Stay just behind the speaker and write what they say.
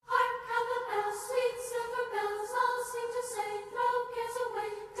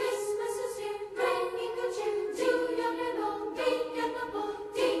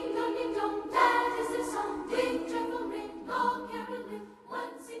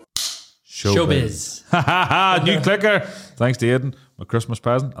Showbiz. New clicker. Thanks to Aidan. My Christmas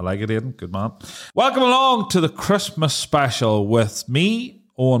present. I like it, Aidan. Good man. Welcome along to the Christmas special with me,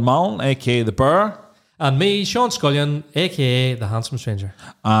 Owen Mallon, a.k.a. The Burr. And me, Sean Scullion, a.k.a. The Handsome Stranger.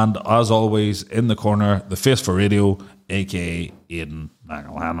 And as always, in the corner, the face for radio, a.k.a. Aidan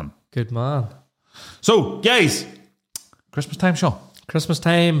McElhannon. Good man. So, guys, Christmas time, Sean. Christmas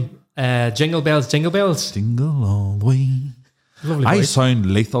time. Jingle bells, jingle bells. Jingle all the way. Lovely I voice. sound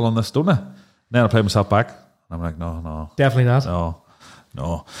lethal on this, don't I? Then I play myself back. And I'm like, no. Definitely not.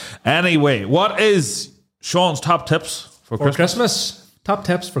 No. Anyway, what is Sean's top tips for Christmas? Top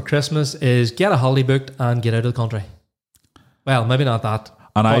tips for Christmas is get a holiday booked and get out of the country. Well, maybe not that.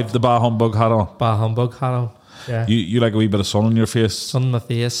 And I have the bah humbug hat on. Bah humbug hat on. Yeah. You like a wee bit of sun on your face. Sun on my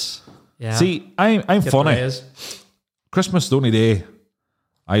face. Yeah. See, I'm Get funny. the rays. Christmas is the only day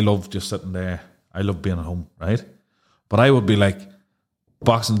I love just sitting there. I love being at home, right? But I would be like,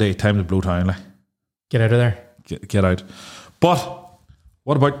 Boxing Day, time to blow town, like. Get out of there. Get out. But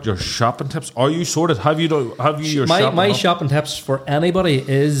what about your shopping tips? Are you sorted? Have you your shopping? My shopping tips for anybody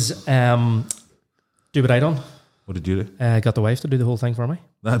is do what I done. What did you do? Got the wife to do the whole thing for me.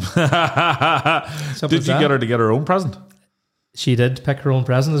 Did you get her to get her own present? She did pick her own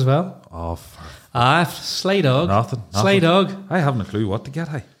present as well. Oh, slay dog. Nothing. Slay dog. I haven't a clue what to get.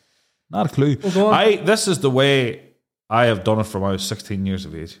 Not a clue. Well, go on. This is the way I have done it from I was 16 years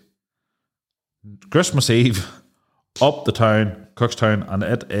of age. Christmas Eve, up the town, Cookstown, and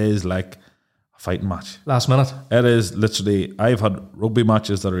it is like a fighting match. Last minute. It is literally, I've had rugby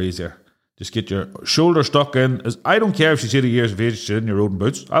matches that are easier. Just get your shoulder stuck in. I don't care if she's 80 years of age, she's in your road and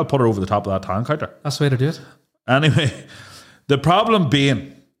boots. I'll put her over the top of that tan counter. That's the way to do it. Anyway, the problem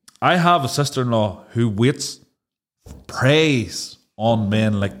being, I have a sister-in-law who preys on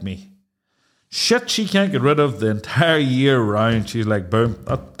men like me. Shit she can't get rid of the entire year round. She's like, boom,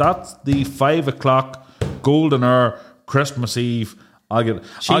 that's the 5 o'clock golden hour Christmas Eve.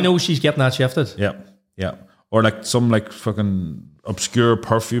 She knows she's getting that shifted. Yeah. Or like some like fucking obscure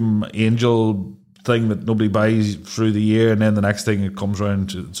perfume angel thing that nobody buys through the year, and then the next thing it comes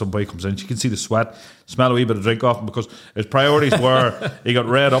around, somebody comes in, she can see the sweat, smell a wee bit of drink off him, because his priorities were he got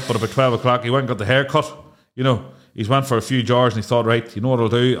read up at about 12 o'clock, he went and got the haircut, he's went for a few jars and he thought, right, you know what I'll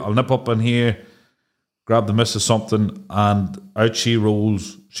do, I'll nip up in here, grab the missus something, and out she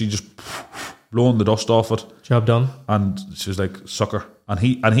rolls. She just blowing the dust off it. Job done. And she was like, sucker. And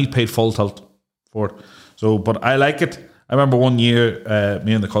he paid full tilt for it. So, but I like it. I remember one year,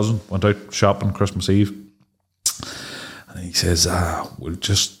 me and the cousin went out shopping Christmas Eve, and he says, we'll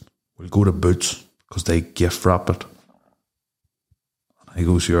go to Boots because they gift wrap it. And he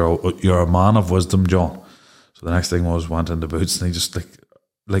goes, you're a man of wisdom, John. So the next thing went into Boots, and he just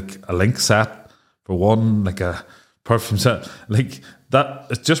like a link set for one, like a perfume set, like that.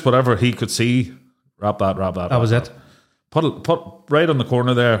 It's just whatever he could see. Wrap that. That was it. Put right on the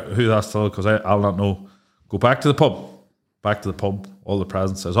corner there who that's till, because I'll not know. Go back to the pub. All the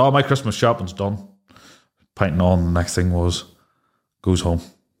presents. Says, my Christmas shopping's done. Pinting on. The next thing goes home.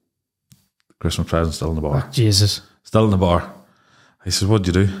 Christmas present still in the bar. Oh, Jesus. Still in the bar. He says, what'd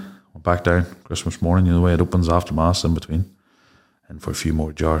you do? Went back down Christmas morning. You know the way it opens after Mass in between. And for a few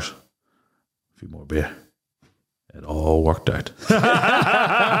more jars. A few more beer. It all worked out.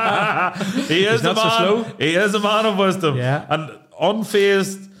 He is a man. So slow. He is a man of wisdom. Yeah. And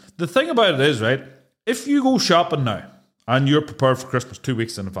unfazed. The thing about it is, right, if you go shopping now and you're prepared for Christmas 2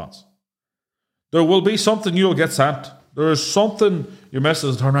 weeks in advance, there will be something you'll get sent. There is something your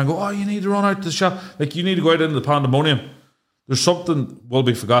missus will turn around and go, you need to run out to the shop. Like, you need to go out into the pandemonium. There's something will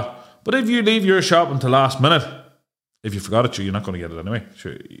be forgot. But if you leave your shopping to last minute, if you forgot it, you're not going to get it anyway.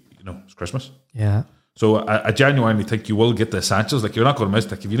 Sure, it's Christmas. Yeah. So I genuinely think you will get the essentials. Like, you're not going to miss.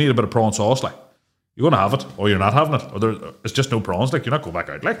 Like, if you need a bit of prawn sauce, like, you're going to have it, or you're not having it, or it's just no prawns. Like, you're not going back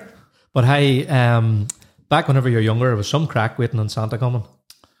out. Like, but hey, back whenever you're younger, there was some crack waiting on Santa coming.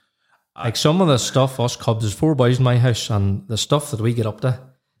 Like, some of the stuff us cubs, there's 4 boys in my house, and the stuff that we get up to,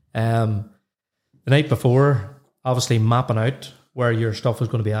 the night before, obviously mapping out where your stuff was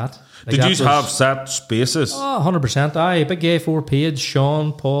going to be at. Like, did you have set spaces? 100%. Aye, big A4 page.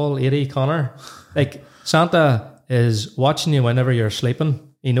 Sean, Paul, Eddie, Connor. Like, Santa is watching you whenever you're sleeping.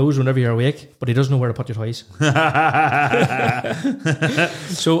 He knows whenever you're awake, but he doesn't know where to put your toys.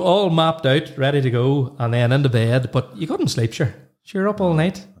 So all mapped out, ready to go, and then into bed. But you couldn't sleep, sure. You're up all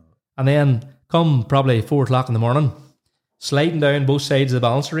night. And then come probably 4 o'clock in the morning, sliding down both sides of the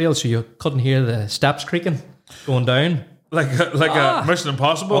balance rail so you couldn't hear the steps creaking going down. Like a Mission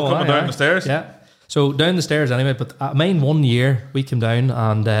Impossible coming down the stairs? Yeah. So down the stairs anyway, but mine one year, we came down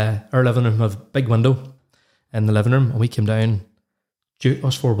and our living room had a big window in the living room, and we came down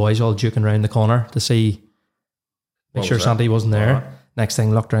us 4 boys all juking around the corner to see, make sure Santa wasn't there. Right. Next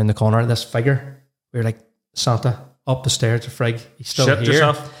thing, looked around the corner, this figure. We were like, Santa, up the stairs, the frig. He's still Shit here.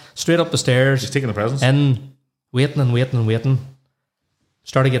 yourself. Straight up the stairs. He's taking the presents. In, waiting.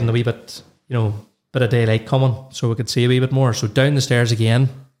 Started getting a wee bit, bit of daylight coming so we could see a wee bit more. So down the stairs again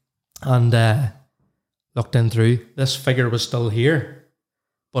and looked in through. This figure was still here.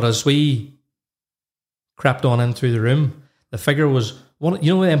 But as we crept on in through the room, the figure was one,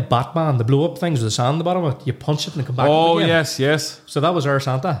 them Batman, the blow up things with the sand at the bottom of it. You punch it and it come back up again. Yes. So that was our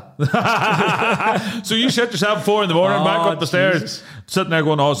Santa. So you shut yourself at 4 a.m, back up the stairs, sitting there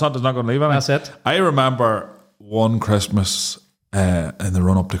going, "Oh, Santa's not going to leave anything." That's it. I remember one Christmas in the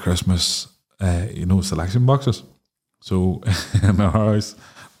run up to Christmas, selection boxes. So in our house,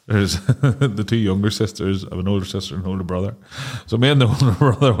 there's the 2 younger sisters. I have an older sister and an older brother. So me and the older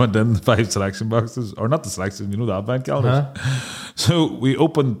brother went in the 5 selection boxes, or not the selection, the advent calendars. So we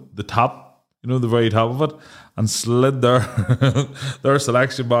opened the top, the very top of it, and slid their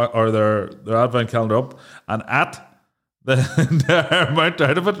selection box or their advent calendar up, and at the amount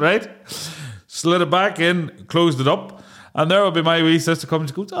out of it, right? Slid it back in, closed it up. And there will be my wee sister coming.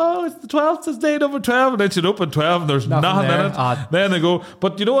 She goes, "Oh, it's the 12th. It's day number 12." And then she'd open 12 and there's nothing in it. Then they go,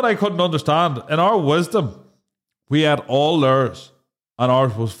 but you know what I couldn't understand? In our wisdom, we had all theirs and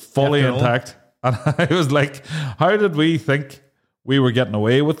ours was fully intact. And I was like, how did we think we were getting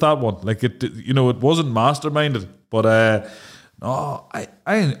away with that one? Like, it wasn't masterminded. But no,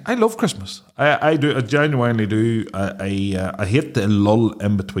 I love Christmas. I do. I genuinely do. I hate the lull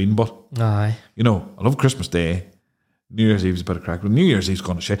in between, but aye. I love Christmas Day. New Year's Eve is a bit of crack, but New Year's Eve's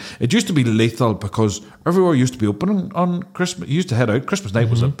going to shit. It used to be lethal because everywhere used to be open on Christmas. You used to head out. Christmas night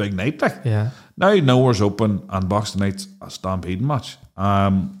was a big night, like. Yeah. Now nowhere's open, and Boxing Night's a stampede match.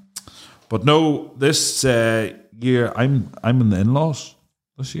 But no, this year I'm in the in-laws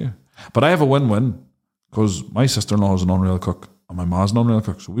this year. But I have a win-win because my sister-in-law is an unreal cook and my ma's an unreal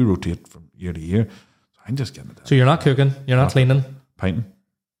cook, so we rotate from year to year. So I'm just getting it. So you're not cooking, you're not cleaning, painting.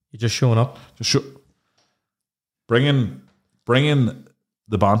 You're just showing up. Bringing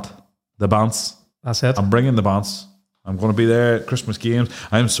the bands. That's it. I'm bringing the bands. I'm going to be there at Christmas games.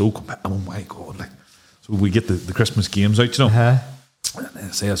 I'm so oh my god! Like, so we get the Christmas games out,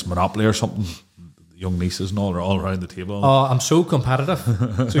 And say it's Monopoly or something. The young nieces and all are all around the table. Oh, I'm so competitive.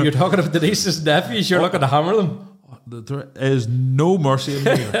 So you're talking about the nieces and nephews. You're looking to hammer them. There is no mercy in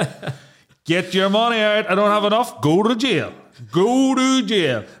me. Get your money out. I don't have enough. Go to jail. Go to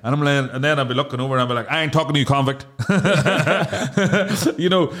jail. And and then I'll be looking over and I'll be like, I ain't talking to you, convict. And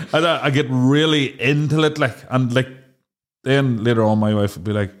I get really into it, like, and like, then later on my wife would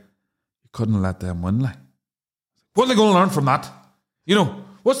be like, you couldn't let them win, like. What are they going to learn from that?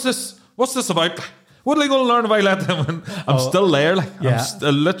 What's this about? What are they going to learn if I let them win? I'm still there, like. Yeah.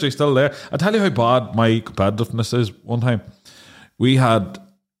 I'm literally still there. I tell you how bad my competitiveness is. One time, we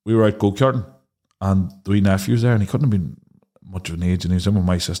were out go-karting and the wee nephew's there, and he couldn't have been much of an age, and he was in with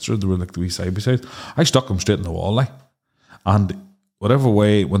my sister. They were like the wee side by side. I stuck him straight in the wall, like, and whatever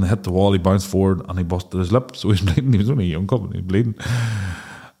way, when they hit the wall, he bounced forward and he busted his lip, so he was bleeding. He was only a young couple, he was bleeding,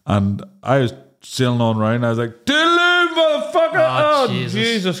 and I was sailing on round. I was like, "Toodaloo, motherfucker!" Oh,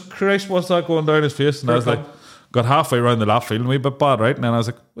 Jesus Christ, what's that going down his face? And I was like, got halfway around the lap, feeling a wee bit bad, right? And then I was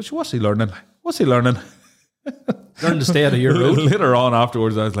like, what's he learning? Learning to stay out of your road. Later on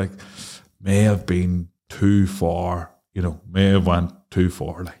afterwards, I was like, may have been too far. May have went too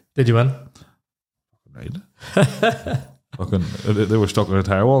far. Like, did you win? Right. Fucking, they were stuck on a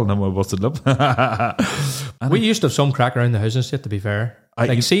tire wall and then I busted lip. We used to have some crack around the house and shit, to be fair.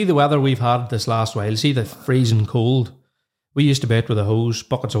 See the weather we've had this last while. See the freezing cold. We used to be out with a hose,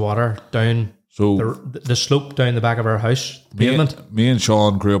 buckets of water down the slope down the back of our house. Pavement. Me and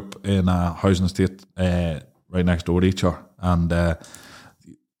Sean grew up in a housing estate right next door to each other, and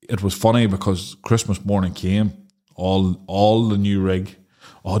it was funny because Christmas morning came. All the new rig.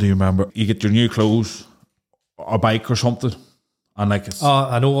 Oh, do you remember? You get your new clothes, a bike or something, and like it's. Oh,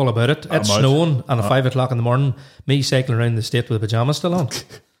 I know all about it. It's snowing, and at 5 o'clock in the morning, me cycling around the state with the pajamas still on.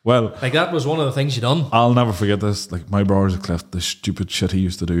 Well, like that was one of the things you done. I'll never forget this. Like my brother's a cliff, the stupid shit he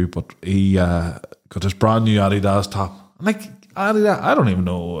used to do, but he got this brand new Adidas top. And like Adidas, I don't even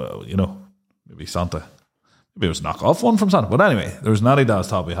know. Maybe Santa, maybe it was a knockoff one from Santa. But anyway, there was an Adidas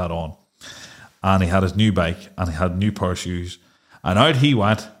top he had on. And he had his new bike, and he had a new pair of shoes, and out he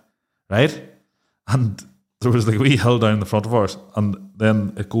went, right? And there was like a wee hill down the front of ours, and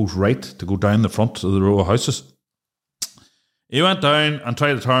then it goes right to go down the front of the row of houses. He went down and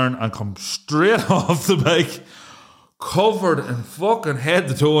tried to turn and come straight off the bike, covered in fucking head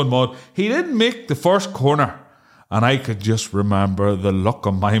to toe in mud. He didn't make the first corner, And I could just remember the look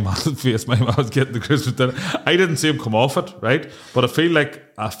on my man's face. My man was getting the Christmas dinner. I didn't see him come off it, right? But I feel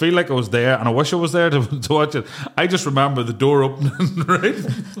like I was there, and I wish I was there to watch it. I just remember the door opening, right?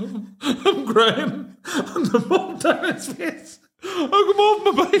 I'm crying, and the mum down his face. I come off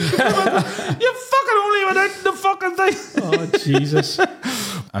my bike. You fucking only went out in the fucking thing. Oh, Jesus.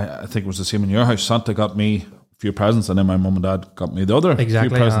 I think it was the same in your house. Santa got me a few presents, and then my mum and dad got me the other few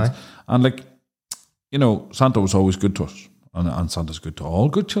presents. And like, you know, Santa was always good to us, and Santa's good to all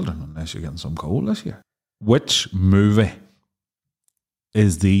good children, unless you're getting some cold this year. Which movie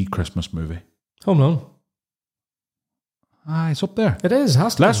is the Christmas movie? Home Alone. It's up there. It is.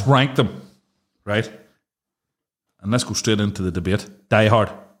 Has to Let's rank them, right? And let's go straight into the debate. Die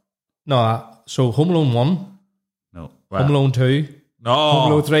Hard. No, so Home Alone 1. No. Home Alone 2. No.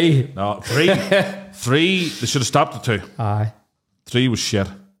 Home Alone 3. No. 3. 3. They should have stopped at 2. Aye. 3 was shit.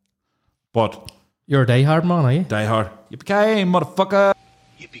 But you're a Die Hard man, are you? Die Hard. Yippee-ki-yay, motherfucker.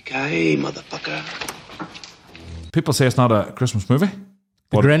 Yippee-ki-yay, motherfucker. People say it's not a Christmas movie.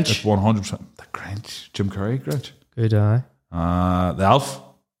 The Grinch. It's 100%. The Grinch. Jim Carrey Grinch. Good, aye. The Elf.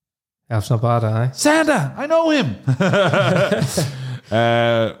 Elf's not bad, aye. Santa, I know him.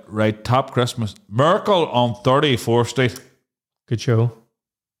 Right, top Christmas. Miracle on 34th Street. Good show.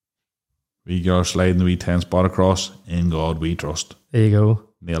 We go sliding the wee 10 spot across. In God we trust. There you go.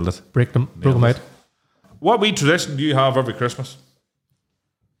 Nailed it. Broke them out. What wee tradition do you have every Christmas?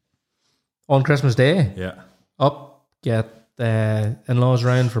 On Christmas Day? Yeah. Up, get in-laws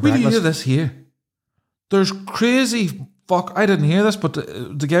round for Will breakfast. you hear this here? There's crazy fuck. I didn't hear this, but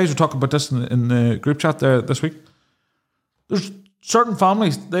the guys were talking about this in the group chat there this week. There's certain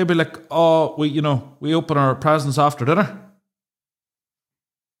families, they'd be like, oh, we open our presents after dinner.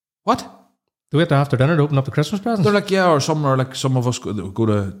 What? Do we have to after dinner to open up the Christmas presents? They're like, yeah, or some of us go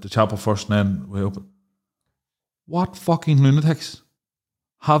to the chapel first and then we open. What fucking lunatics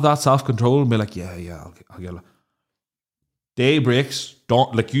have that self-control and be like, yeah, I'll get it. Day breaks,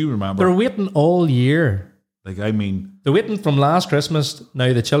 don't, like you remember. They're waiting all year. Like, I mean. They're waiting from last Christmas.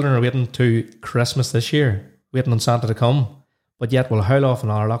 Now the children are waiting to Christmas this year, waiting on Santa to come. But yet we'll howl off in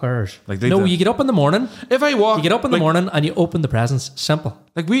our lockers. Like you get up in the morning. If I walk, you get up in the morning and you open the presents. Simple.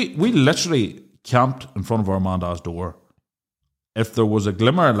 Like we literally camped in front of our mum and dad's door. If there was a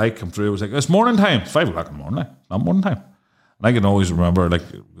glimmer of light come through, it was like, it's morning time. It's 5 o'clock in the morning. Not morning time. And I can always remember, like,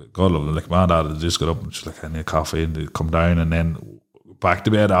 God love it, like my dad had just got up and she's like, I need a coffee, and they'd come down and then back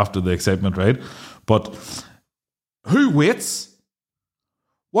to bed after the excitement, right? But who waits?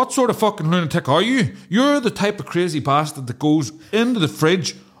 What sort of fucking lunatic are you? You're the type of crazy bastard that goes into the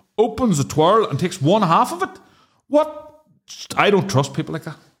fridge, opens the twirl and takes one half of it. What? I don't trust people like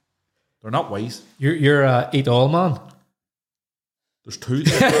that. They're not wise. You're a eat all man. There's 2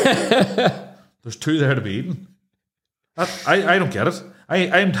 there. There's 2 there to be eaten. I don't get it.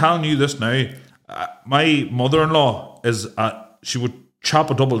 I'm telling you this now. My mother-in-law she would chop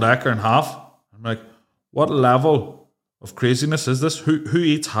a double-decker in half. I'm like, what level of craziness is this? Who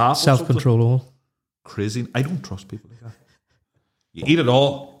eats half? Self-control. Crazy. I don't trust people like that. You eat it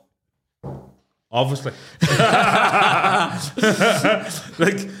all. Obviously.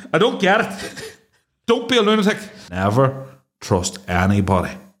 Like, I don't get it. Don't be a lunatic. Never trust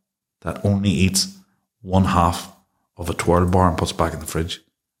anybody that only eats one half of a twirl bar and puts it back in the fridge.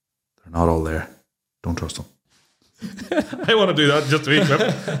 They're not all there. Don't trust them. I want to do that just to be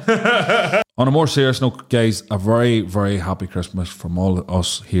clip. On a more serious note, guys, a very, very happy Christmas from all of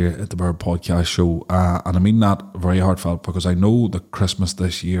us here at the Bird Podcast Show. And I mean that very heartfelt, because I know that Christmas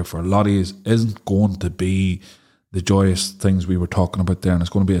this year for a lot of you isn't going to be the joyous things we were talking about there, and it's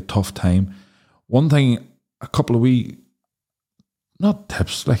going to be a tough time. One thing, a couple of not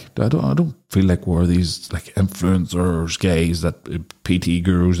tips, like I don't feel like we're these like influencers, guys, that PT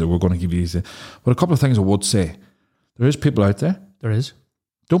gurus that we're going to give you these, but a couple of things I would say. There is people out there. There is.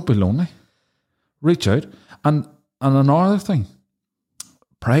 Don't be lonely. Reach out. And another thing,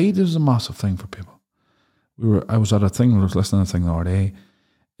 pride is a massive thing for people. I was at a thing, I was listening to a thing the other day.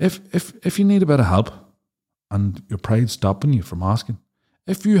 If you need a bit of help and your pride's stopping you from asking,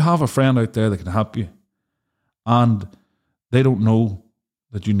 if you have a friend out there that can help you and they don't know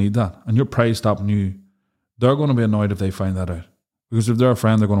that you need that and your pride's stopping you, they're going to be annoyed if they find that out. Because if they're a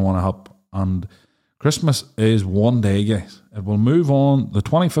friend, they're going to want to help. And Christmas is one day, guys. It will move on. The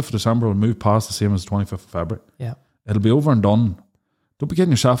 25th of December will move past the same as the 25th of February. Yeah. It'll be over and done. Don't be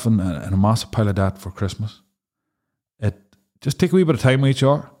getting yourself in a massive pile of debt for Christmas. Just take a wee bit of time with each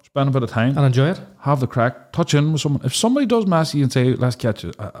other. Spend a bit of time. And enjoy it. Have the crack. Touch in with someone. If somebody does mess you and say, let's catch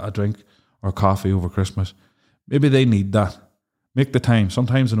a drink or coffee over Christmas, maybe they need that. Make the time.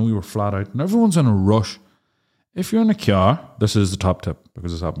 Sometimes I know we were flat out and everyone's in a rush. if you're in a car, this is the top tip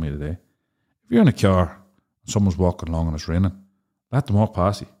because it's happened to me today. If you're in a car and someone's walking along and it's raining, let them walk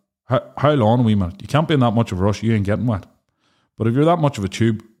past you. How long a wee minute? You can't be in that much of a rush, you ain't getting wet. But if you're that much of a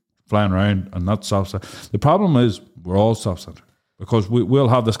tube flying around and not self-centered, the problem is we're all self-centered because we'll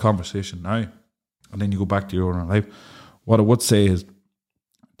have this conversation now and then you go back to your own life. What I would say is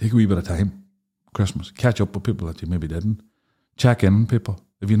take a wee bit of time, Christmas, catch up with people that you maybe didn't. Check in on people.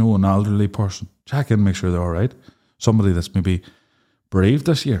 If you know an elderly person, check in, make sure they're all right. Somebody that's maybe bereaved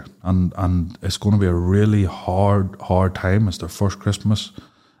this year and it's going to be a really hard time. It's their first Christmas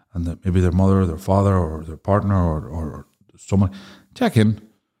and that maybe their mother or their father or their partner or someone. Check in.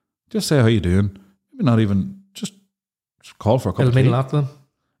 Just say how you doing. Maybe not even just call for a cup of tea. It'll mean a lot to them.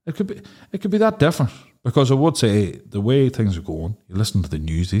 It could be that different. Because I would say the way things are going, you listen to the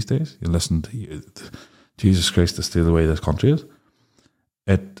news these days, you listen to Jesus Christ, this is the way this country is.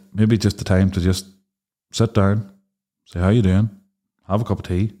 It may be just the time to just sit down, say how you doing, have a cup of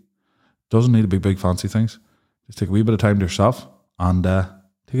tea. Doesn't need to be big fancy things. Just take a wee bit of time to yourself and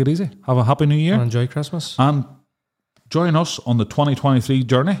take it easy. Have a happy new year. And enjoy Christmas. And join us on the 2023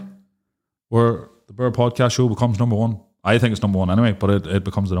 journey where the Bear Podcast Show becomes number one. I think it's number one anyway, but it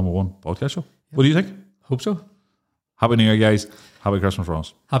becomes the number one podcast show. What do you think? Hope so. Happy New Year, guys. Happy Christmas for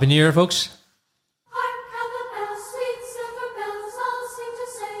us. Happy New Year, folks.